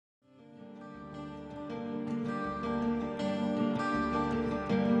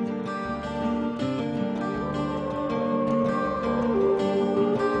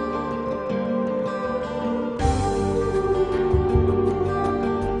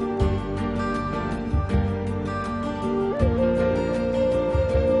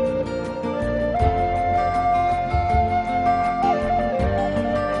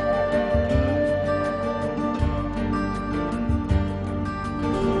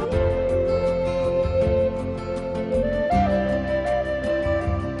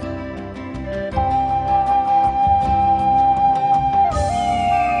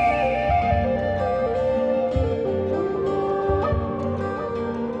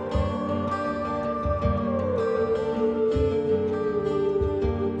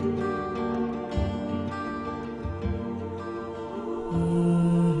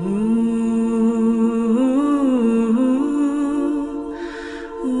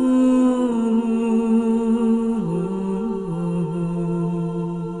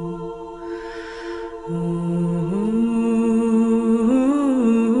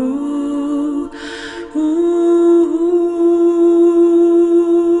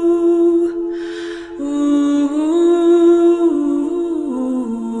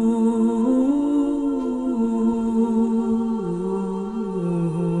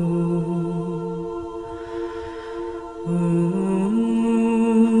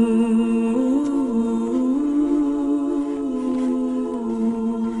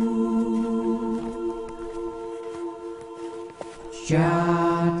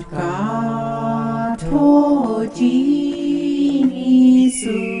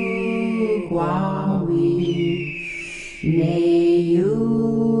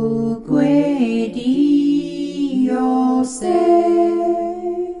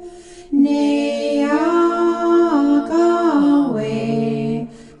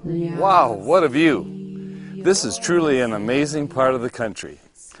Wow, what a view! This is truly an amazing part of the country.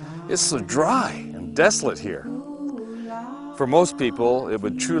 It's so dry and desolate here. For most people, it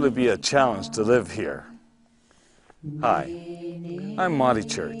would truly be a challenge to live here. Hi, I'm Monty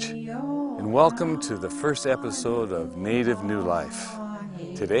Church, and welcome to the first episode of Native New Life.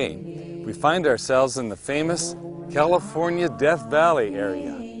 Today, we find ourselves in the famous California Death Valley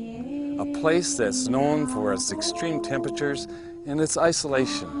area, a place that's known for its extreme temperatures and its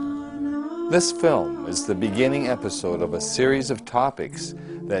isolation. This film is the beginning episode of a series of topics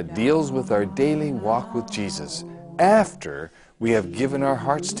that deals with our daily walk with Jesus after we have given our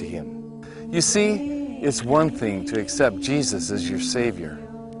hearts to Him. You see, it's one thing to accept Jesus as your Savior,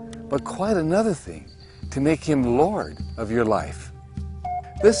 but quite another thing to make Him Lord of your life.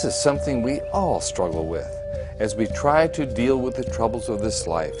 This is something we all struggle with as we try to deal with the troubles of this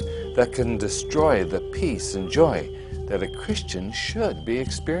life that can destroy the peace and joy that a Christian should be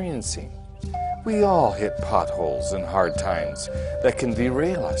experiencing. We all hit potholes and hard times that can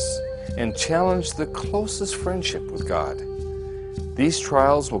derail us and challenge the closest friendship with God. These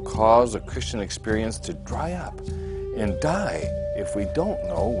trials will cause a Christian experience to dry up and die if we don't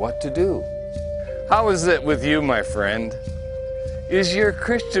know what to do. How is it with you, my friend? Is your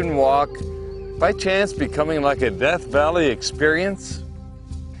Christian walk by chance becoming like a Death Valley experience?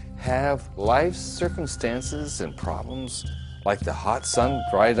 Have life's circumstances and problems like the hot sun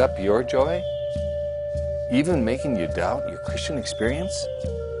dried up your joy? Even making you doubt your Christian experience?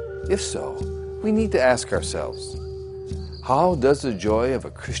 If so, we need to ask ourselves, how does the joy of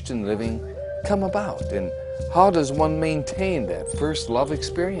a Christian living come about, and how does one maintain that first love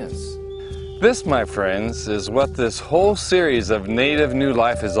experience? This, my friends, is what this whole series of Native New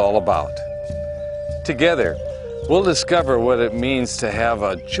Life is all about. Together, we'll discover what it means to have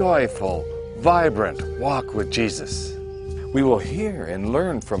a joyful, vibrant walk with Jesus. We will hear and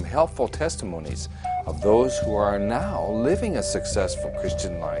learn from helpful testimonies of those who are now living a successful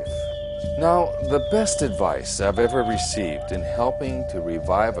Christian life. Now, the best advice I've ever received in helping to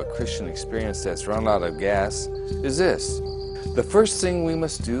revive a Christian experience that's run out of gas is this. The first thing we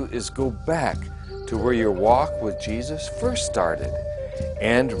must do is go back to where your walk with Jesus first started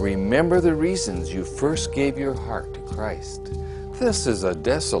and remember the reasons you first gave your heart to Christ. This is a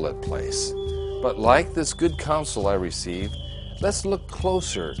desolate place, but like this good counsel I received, let's look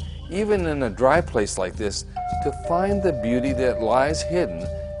closer, even in a dry place like this, to find the beauty that lies hidden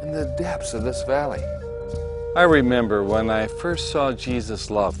in the depths of this valley. I remember when I first saw Jesus'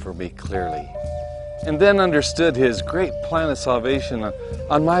 love for me clearly, and then understood His great plan of salvation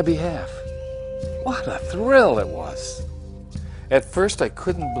on my behalf. What a thrill it was! At first I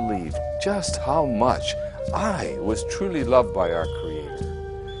couldn't believe just how much I was truly loved by our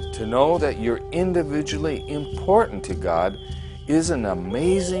Creator. To know that you're individually important to God is an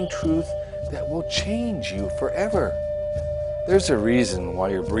amazing truth that will change you forever. There's a reason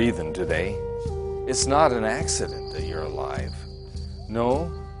why you're breathing today. It's not an accident that you're alive. No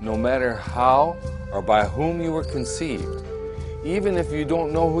matter how or by whom you were conceived, even if you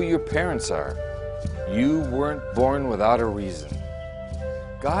don't know who your parents are, you weren't born without a reason.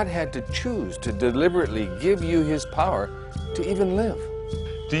 God had to choose to deliberately give you His power to even live.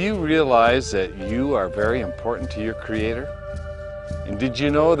 Do you realize that you are very important to your Creator? And did you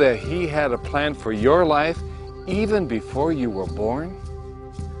know that He had a plan for your life even before you were born?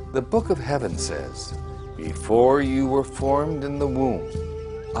 The Book of Heaven says, "Before you were formed in the womb,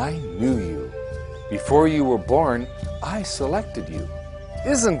 I knew you. Before you were born, I selected you."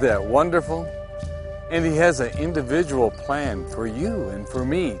 Isn't that wonderful? And He has an individual plan for you and for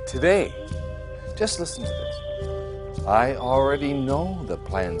me today. Just listen to this. "I already know the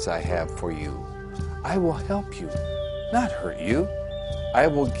plans I have for you. I will help you, not hurt you. I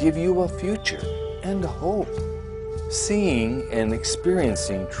will give you a future and hope. Seeing and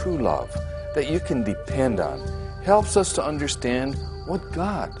experiencing true love that you can depend on helps us to understand what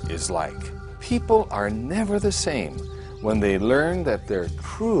God is like. People are never the same when they learn that they're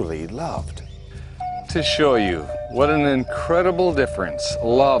truly loved. To show you what an incredible difference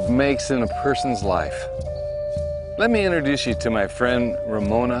love makes in a person's life, let me introduce you to my friend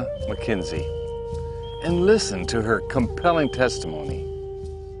Ramona McKenzie and listen to her compelling testimony.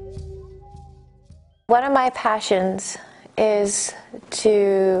 One of my passions is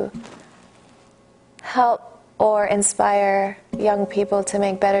to help or inspire young people to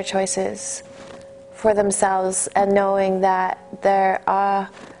make better choices for themselves, and knowing that there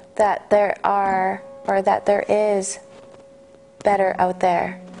is better out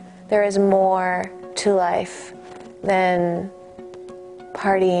there. There is more to life than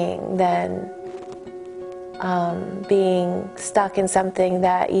partying, than being stuck in something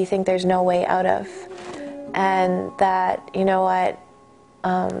that you think there's no way out of. And that, you know what,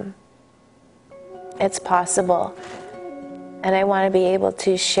 it's possible. And I want to be able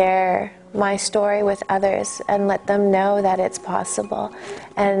to share my story with others and let them know that it's possible.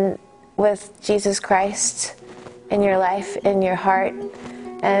 And with Jesus Christ in your life, in your heart,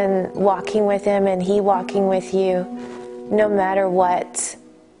 and walking with Him and He walking with you, no matter what,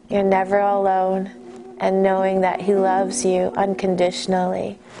 you're never alone, and knowing that He loves you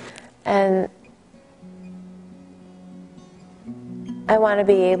unconditionally. And I want to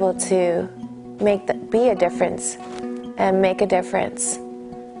be able to be a difference and make a difference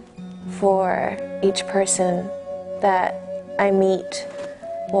for each person that I meet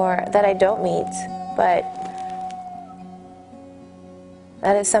or that I don't meet, but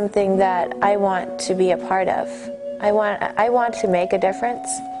that is something that I want to be a part of. I want to make a difference.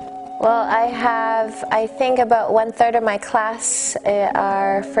 Well, I think about 1/3 of my class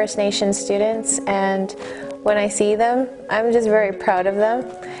are First Nation students, and when I see them, I'm just very proud of them,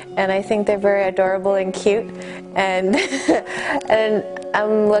 and I think they're very adorable and cute, and and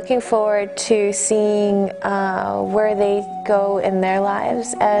I'm looking forward to seeing where they go in their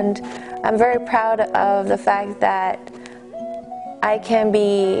lives, and I'm very proud of the fact that I can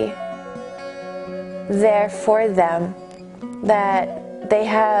be there for them, that they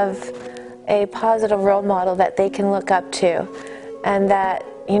have a positive role model that they can look up to, and that,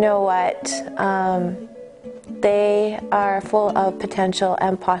 you know what, they are full of potential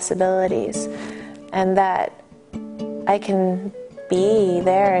and possibilities, and that I can be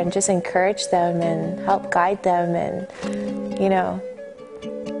there and just encourage them and help guide them, and, you know,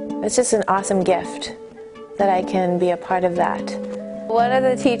 it's just an awesome gift that I can be a part of that. One of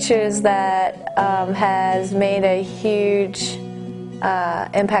the teachers that has made a huge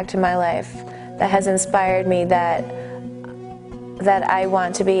impact in my life, that has inspired me, that I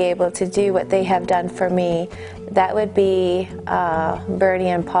want to be able to do what they have done for me, that would be Bernie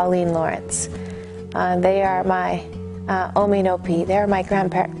and Pauline Lawrence. They are my Omi and Opi, they are my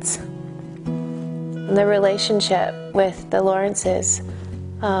grandparents. And the relationship with the Lawrences,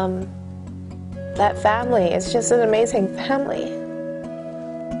 that family is just an amazing family.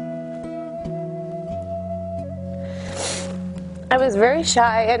 I was very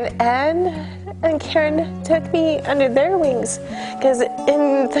shy, and Anne and Karen took me under their wings, because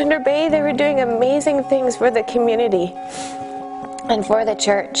in Thunder Bay they were doing amazing things for the community and for the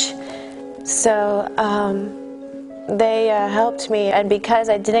church. So they helped me, and because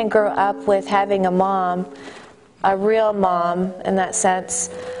I didn't grow up with having a mom, a real mom in that sense,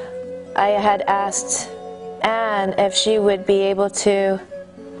 I had asked Anne if she would be able to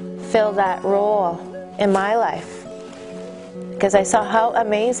fill that role in my life, because I saw how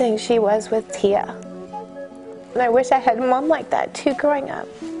amazing she was with Tia. And I wish I had a mom like that too growing up.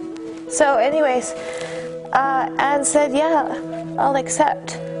 So anyways, Anne said, yeah, I'll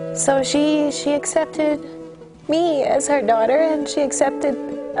accept. So she accepted me as her daughter, and she accepted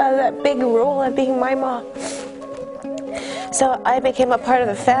that big role of being my mom. So I became a part of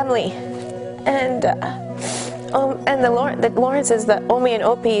the family. And the Lawrences, the Omi and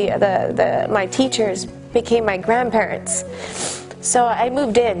Opi, my teachers, became my grandparents. So I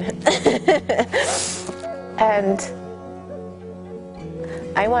moved in. And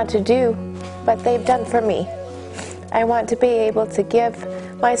I want to do what they've done for me. I want to be able to give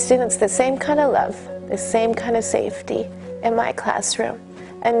my students the same kind of love, the same kind of safety in my classroom,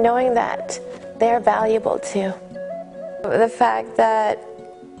 and knowing that they're valuable too. The fact that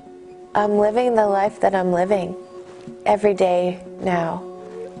I'm living the life that I'm living every day now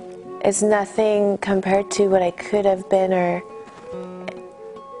is nothing compared to what I could have been, or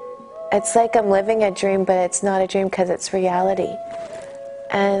it's like I'm living a dream, but it's not a dream because it's reality.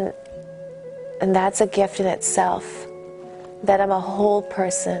 And that's a gift in itself, that I'm a whole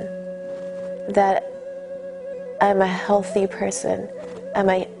person, that I'm a healthy person. I'm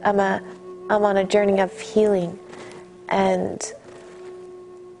on a journey of healing, and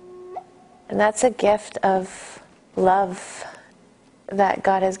that's a gift of love that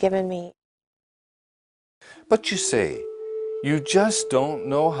God has given me. But you say, you just don't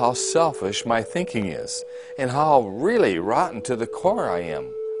know how selfish my thinking is, and how really rotten to the core I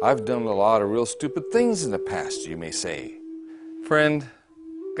am. I've done a lot of real stupid things in the past, you may say. Friend,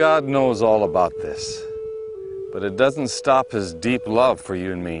 God knows all about this, but it doesn't stop His deep love for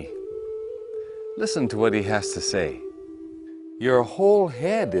you and me. Listen to what He has to say. Your whole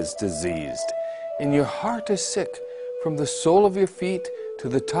head is diseased, and your heart is sick from the sole of your feet to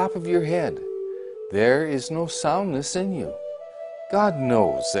the top of your head. There is no soundness in you. God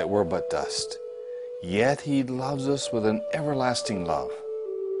knows that we're but dust, yet He loves us with an everlasting love.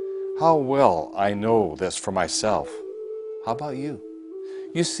 How well I know this for myself. How about you?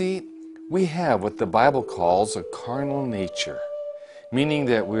 You see, we have what the Bible calls a carnal nature, meaning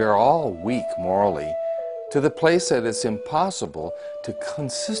that we are all weak morally, to the place that it's impossible to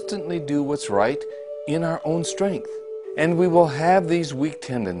consistently do what's right in our own strength. And we will have these weak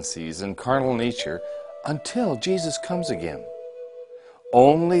tendencies and carnal nature until Jesus comes again.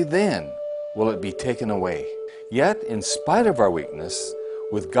 Only then will it be taken away. Yet, in spite of our weakness,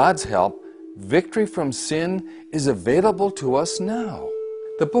 with God's help, victory from sin is available to us now.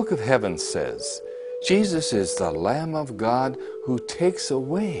 The Book of Heaven says, Jesus is the Lamb of God who takes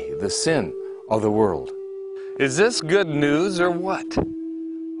away the sin of the world. Is this good news or what?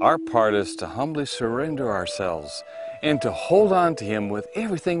 Our part is to humbly surrender ourselves and to hold on to Him with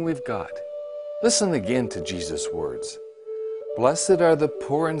everything we've got. Listen again to Jesus' words. Blessed are the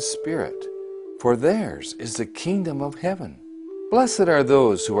poor in spirit, for theirs is the kingdom of heaven. Blessed are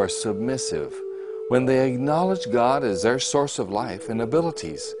those who are submissive when they acknowledge God as their source of life and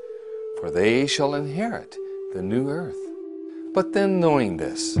abilities, for they shall inherit the new earth. But then, knowing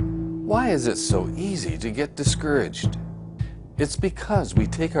this, why is it so easy to get discouraged? It's because we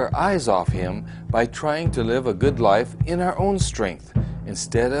take our eyes off Him by trying to live a good life in our own strength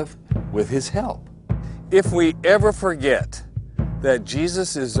instead of with His help. If we ever forget that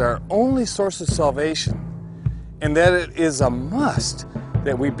Jesus is our only source of salvation, and that it is a must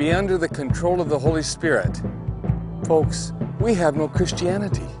that we be under the control of the Holy Spirit, folks, we have no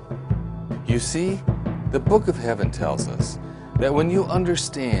Christianity. You see, the Book of Heaven tells us that when you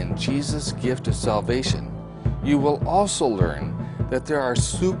understand Jesus' gift of salvation, you will also learn that there are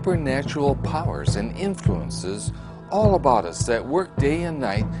supernatural powers and influences all about us that work day and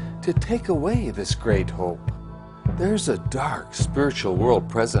night to take away this great hope. There's a dark spiritual world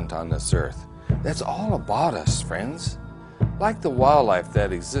present on this earth that's all about us, friends. Like the wildlife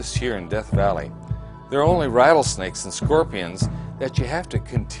that exists here in Death Valley, there are only rattlesnakes and scorpions that you have to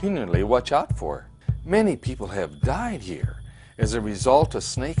continually watch out for. Many people have died here as a result of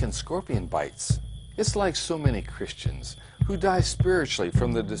snake and scorpion bites. It's like so many Christians who die spiritually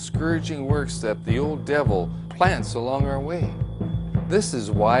from the discouraging works that the old devil plants along our way. This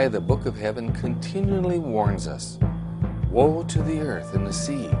is why the Book of Heaven continually warns us, woe to the earth and the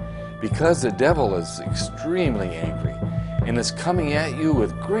sea, because the devil is extremely angry and is coming at you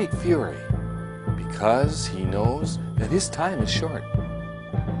with great fury, because he knows that his time is short.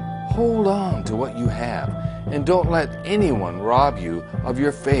 Hold on to what you have, and don't let anyone rob you of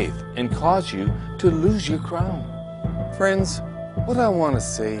your faith and cause you to lose your crown. Friends, what I want to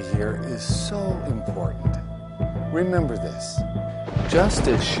say here is so important. Remember this. Just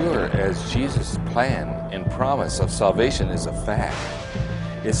as sure as Jesus' plan and promise of salvation is a fact,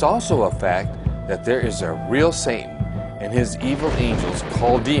 it's also a fact that there is a real Satan and his evil angels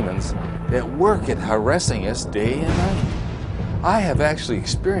called demons that work at harassing us day and night. I have actually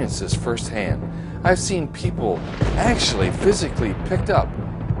experienced this firsthand. I've seen people actually physically picked up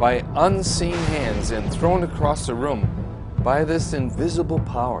by unseen hands and thrown across the room by this invisible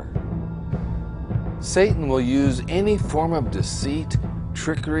power. Satan will use any form of deceit,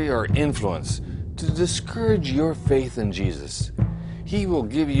 trickery, or influence to discourage your faith in Jesus. He will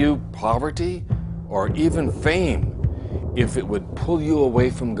give you poverty or even fame if it would pull you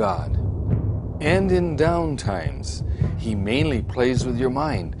away from God. And in down times, he mainly plays with your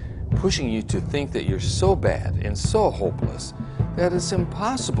mind, pushing you to think that you're so bad and so hopeless that it's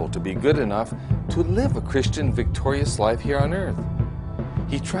impossible to be good enough to live a Christian victorious life here on earth.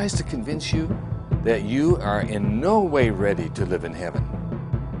 He tries to convince you that you are in no way ready to live in heaven,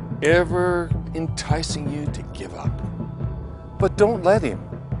 ever enticing you to give up. But don't let him.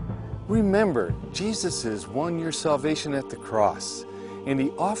 Remember, Jesus has won your salvation at the cross, and He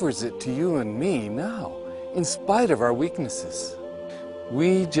offers it to you and me now, in spite of our weaknesses.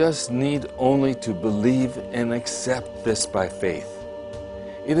 We just need only to believe and accept this by faith.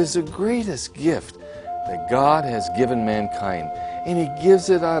 It is the greatest gift that God has given mankind, and He gives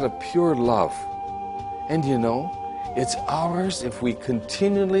it out of pure love. And you know, it's ours if we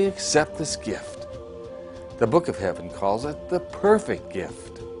continually accept this gift. The Book of Heaven calls it the perfect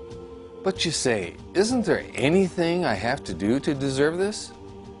gift. But you say, isn't there anything I have to do to deserve this?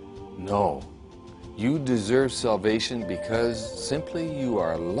 No. You deserve salvation because simply you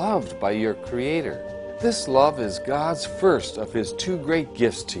are loved by your Creator. This love is God's first of His two great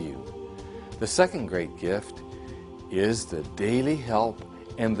gifts to you. The second great gift is the daily help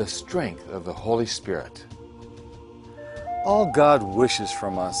and the strength of the Holy Spirit. All God wishes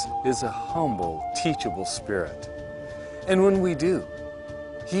from us is a humble, teachable spirit. And when we do,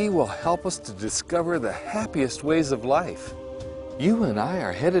 He will help us to discover the happiest ways of life. You and I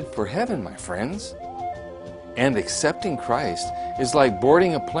are headed for heaven, my friends. And accepting Christ is like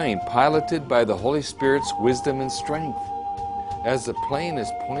boarding a plane piloted by the Holy Spirit's wisdom and strength. As the plane is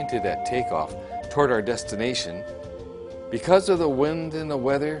pointed at takeoff toward our destination, because of the wind and the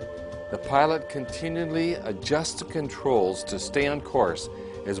weather, the pilot continually adjusts the controls to stay on course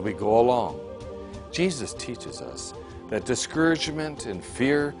as we go along. Jesus teaches us that discouragement and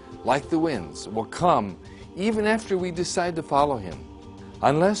fear, like the winds, will come even after we decide to follow Him.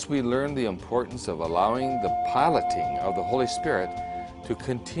 Unless we learn the importance of allowing the piloting of the Holy Spirit to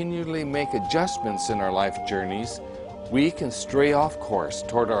continually make adjustments in our life journeys, we can stray off course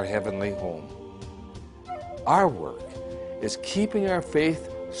toward our heavenly home. Our work is keeping our faith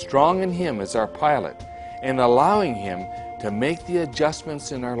strong in Him as our pilot and allowing Him to make the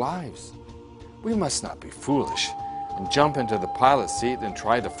adjustments in our lives. We must not be foolish and jump into the pilot's seat and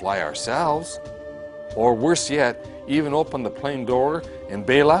try to fly ourselves. Or worse yet, even open the plane door and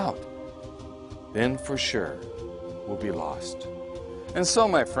bail out. Then for sure, we'll be lost. And so,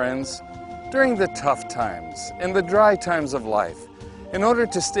 my friends, during the tough times and the dry times of life, in order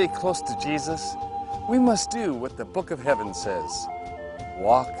to stay close to Jesus, we must do what the Book of Heaven says: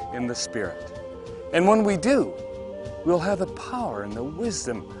 walk in the Spirit. And when we do, we'll have the power and the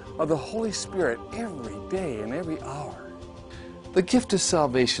wisdom of the Holy Spirit every day and every hour. The gift of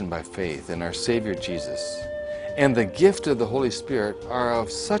salvation by faith in our Savior Jesus and the gift of the Holy Spirit are of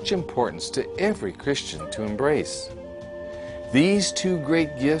such importance to every Christian to embrace. These two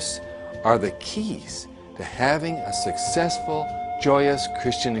great gifts are the keys to having a successful, joyous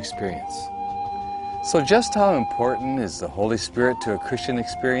Christian experience. So just how important is the Holy Spirit to a Christian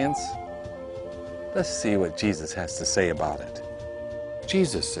experience? Let's see what Jesus has to say about it.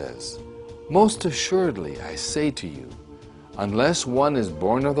 Jesus says, "Most assuredly I say to you, unless one is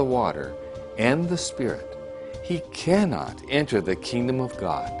born of the water and the Spirit, he cannot enter the kingdom of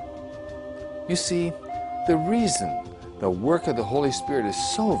God." You see, the reason the work of the Holy Spirit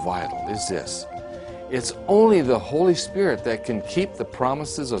is so vital is this: it's only the Holy Spirit that can keep the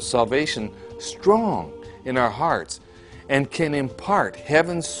promises of salvation strong in our hearts and can impart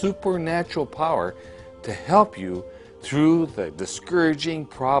heaven's supernatural power to help you through the discouraging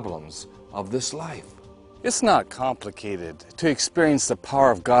problems of this life. It's not complicated to experience the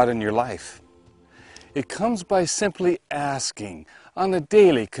power of God in your life. It comes by simply asking on a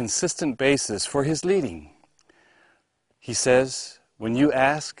daily, consistent basis for His leading. He says, when you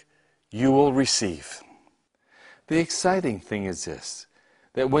ask, you will receive. The exciting thing is this,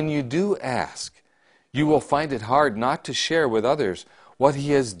 that when you do ask, you will find it hard not to share with others what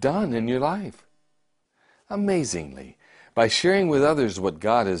He has done in your life. Amazingly, by sharing with others what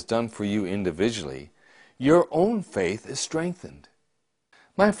God has done for you individually, your own faith is strengthened.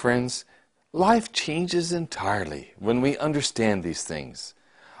 My friends, life changes entirely when we understand these things.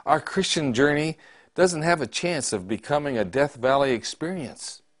 Our Christian journey doesn't have a chance of becoming a Death Valley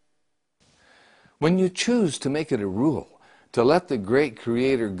experience. When you choose to make it a rule to let the great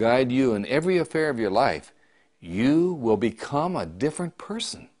Creator guide you in every affair of your life, you will become a different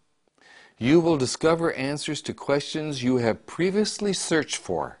person. You will discover answers to questions you have previously searched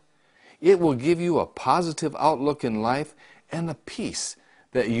for. It will give you a positive outlook in life and a peace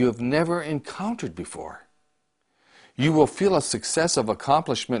that you have never encountered before. You will feel a success of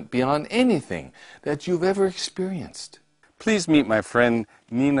accomplishment beyond anything that you've ever experienced. Please meet my friend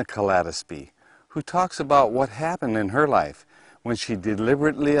Nina Kaladisby, who talks about what happened in her life when she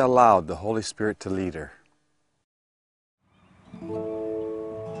deliberately allowed the Holy Spirit to lead her.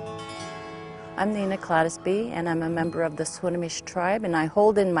 I'm Nina Kaladisby, and I'm a member of the Swinomish tribe, and I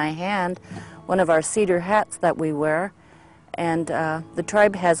hold in my hand one of our cedar hats that we wear. And the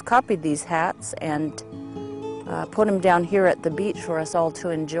tribe has copied these hats, and put them down here at the beach for us all to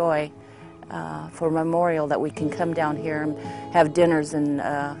enjoy for memorial, that we can come down here and have dinners and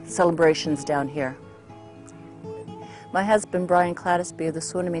celebrations down here. My husband, Brian Clattisby of the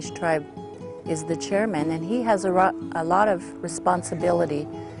Swinomish tribe, is the chairman, and he has a lot of responsibility,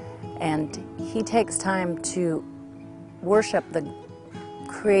 and he takes time to worship the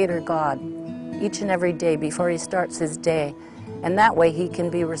Creator God each and every day before he starts his day. And that way he can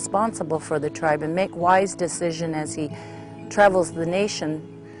be responsible for the tribe and make wise decisions as he travels the nation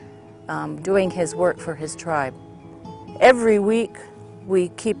doing his work for his tribe. Every week we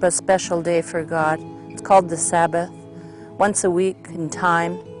keep a special day for God. It's called the Sabbath. Once a week in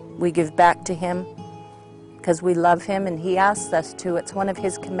time we give back to him because we love him and he asks us to. It's one of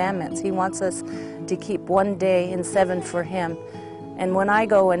his commandments. He wants us to keep one day in 7 for him. And when I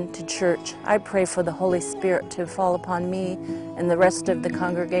go into church, I pray for the Holy Spirit to fall upon me and the rest of the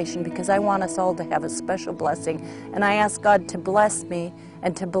congregation, because I want us all to have a special blessing. And I ask God to bless me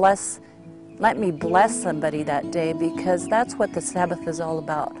and to let me bless somebody that day, because that's what the Sabbath is all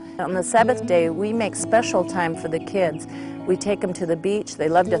about. On the Sabbath day, we make special time for the kids. We take them to the beach. They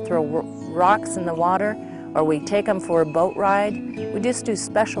love to throw rocks in the water, or we take them for a boat ride. We just do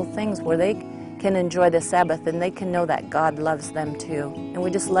special things where they can enjoy the Sabbath and they can know that God loves them too. And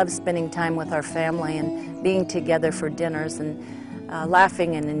we just love spending time with our family and being together for dinners and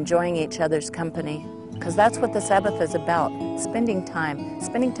laughing and enjoying each other's company, because that's what the Sabbath is about, spending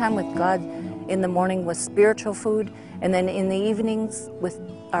time with God in the morning with spiritual food, and then in the evenings with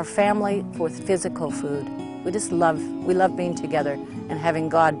our family with physical food. We love being together and having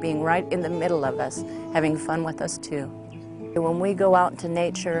God being right in the middle of us, having fun with us too. When we go out into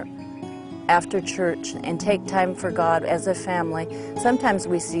nature after church and take time for God as a family, sometimes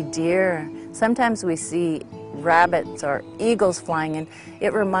we see deer, sometimes we see rabbits or eagles flying, and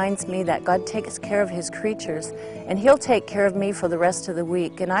it reminds me that God takes care of his creatures, and he'll take care of me for the rest of the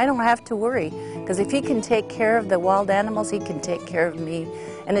week, and I don't have to worry, because if he can take care of the wild animals, he can take care of me.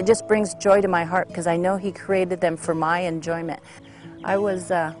 And it just brings joy to my heart, because I know he created them for my enjoyment. I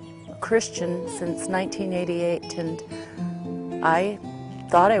was a Christian since 1988, and I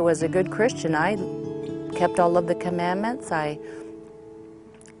thought I was a good Christian. I kept all of the commandments. I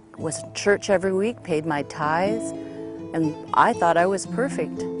was in church every week, paid my tithes, and I thought I was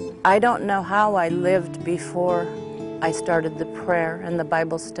perfect. I don't know how I lived before I started the prayer and the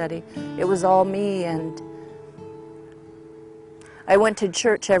Bible study. It was all me, and I went to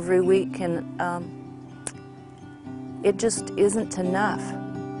church every week, and it just isn't enough.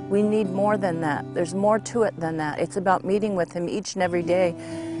 We need more than that. There's more to it than that. It's about meeting with him each and every day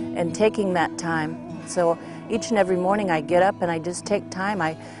and taking that time. So each and every morning I get up and I just take time.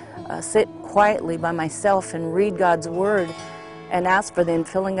 I sit quietly by myself and read God's Word and ask for the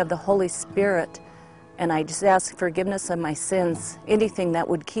infilling of the Holy Spirit. And I just ask forgiveness of my sins, anything that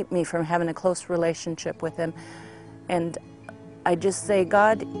would keep me from having a close relationship with him. And I just say,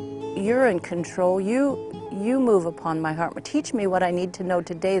 God, you're in control. You move upon my heart. Teach me what I need to know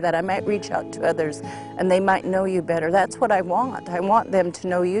today, that I might reach out to others and they might know you better. That's what I want. I want them to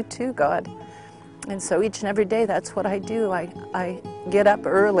know you too, God. And so each and every day, that's what I do. I get up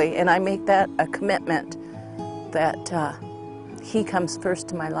early and I make that a commitment that he comes first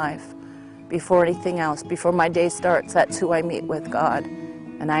to my life before anything else. Before my day starts, that's who I meet with, God.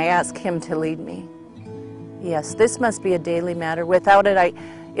 And I ask him to lead me. Yes, this must be a daily matter. Without it,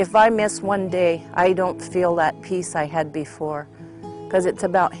 if I miss one day, I don't feel that peace I had before, because it's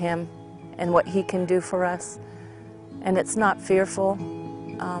about him and what he can do for us. And it's not fearful.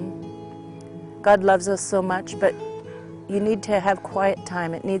 God loves us so much, but you need to have quiet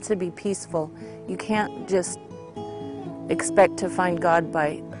time. It needs to be peaceful. You can't just expect to find God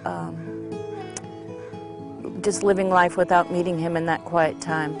by just living life without meeting him in that quiet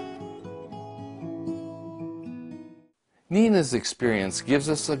time. Nina's experience gives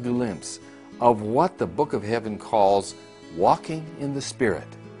us a glimpse of what the Book of Heaven calls walking in the Spirit.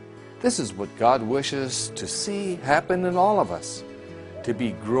 This is what God wishes to see happen in all of us, to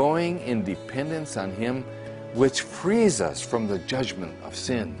be growing in dependence on him, which frees us from the judgment of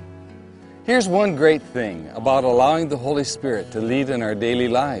sin. Here's one great thing about allowing the Holy Spirit to lead in our daily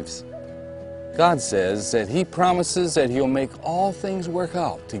lives. God says that he promises that he'll make all things work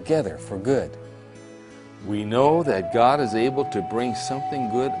out together for good. We know that God is able to bring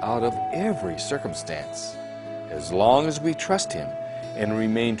something good out of every circumstance, as long as we trust him and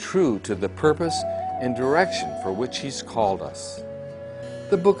remain true to the purpose and direction for which he's called us.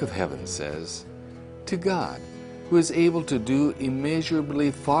 The Book of Heaven says, "To God, who is able to do immeasurably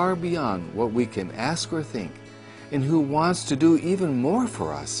far beyond what we can ask or think, and who wants to do even more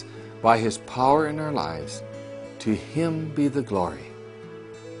for us by his power in our lives, To Him be the glory.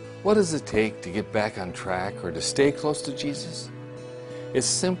 What does it take to get back on track or to stay close to Jesus? It's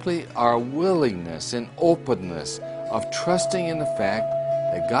simply our willingness and openness of trusting in the fact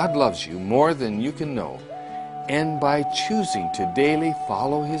that God loves you more than you can know, and by choosing to daily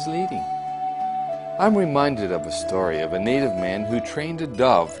follow His leading. I'm reminded of a story of a native man who trained a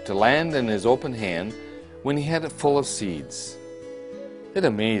dove to land in his open hand when he had it full of seeds. It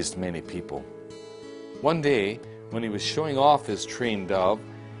amazed many people. One day, when he was showing off his trained dove,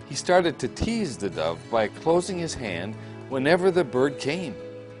 he started to tease the dove by closing his hand whenever the bird came.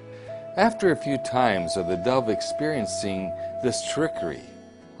 After a few times of the dove experiencing this trickery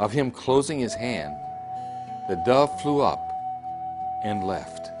of him closing his hand, the dove flew up and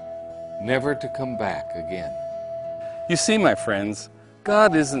left, never to come back again. You see, my friends,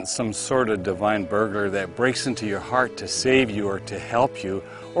 God isn't some sort of divine burglar that breaks into your heart to save you or to help you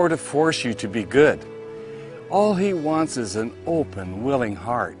or to force you to be good. All He wants is an open, willing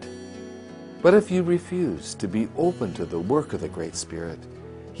heart. But if you refuse to be open to the work of the Great Spirit,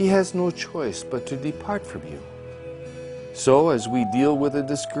 He has no choice but to depart from you. So as we deal with the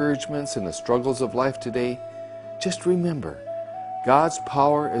discouragements and the struggles of life today, just remember, God's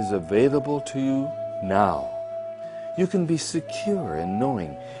power is available to you now. You can be secure in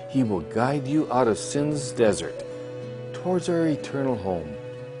knowing He will guide you out of sin's desert towards our eternal home.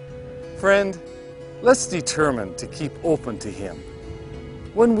 Friend, let's determine to keep open to Him.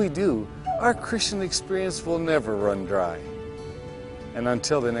 When we do, our Christian experience will never run dry. And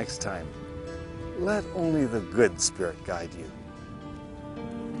until the next time, let only the good Spirit guide you.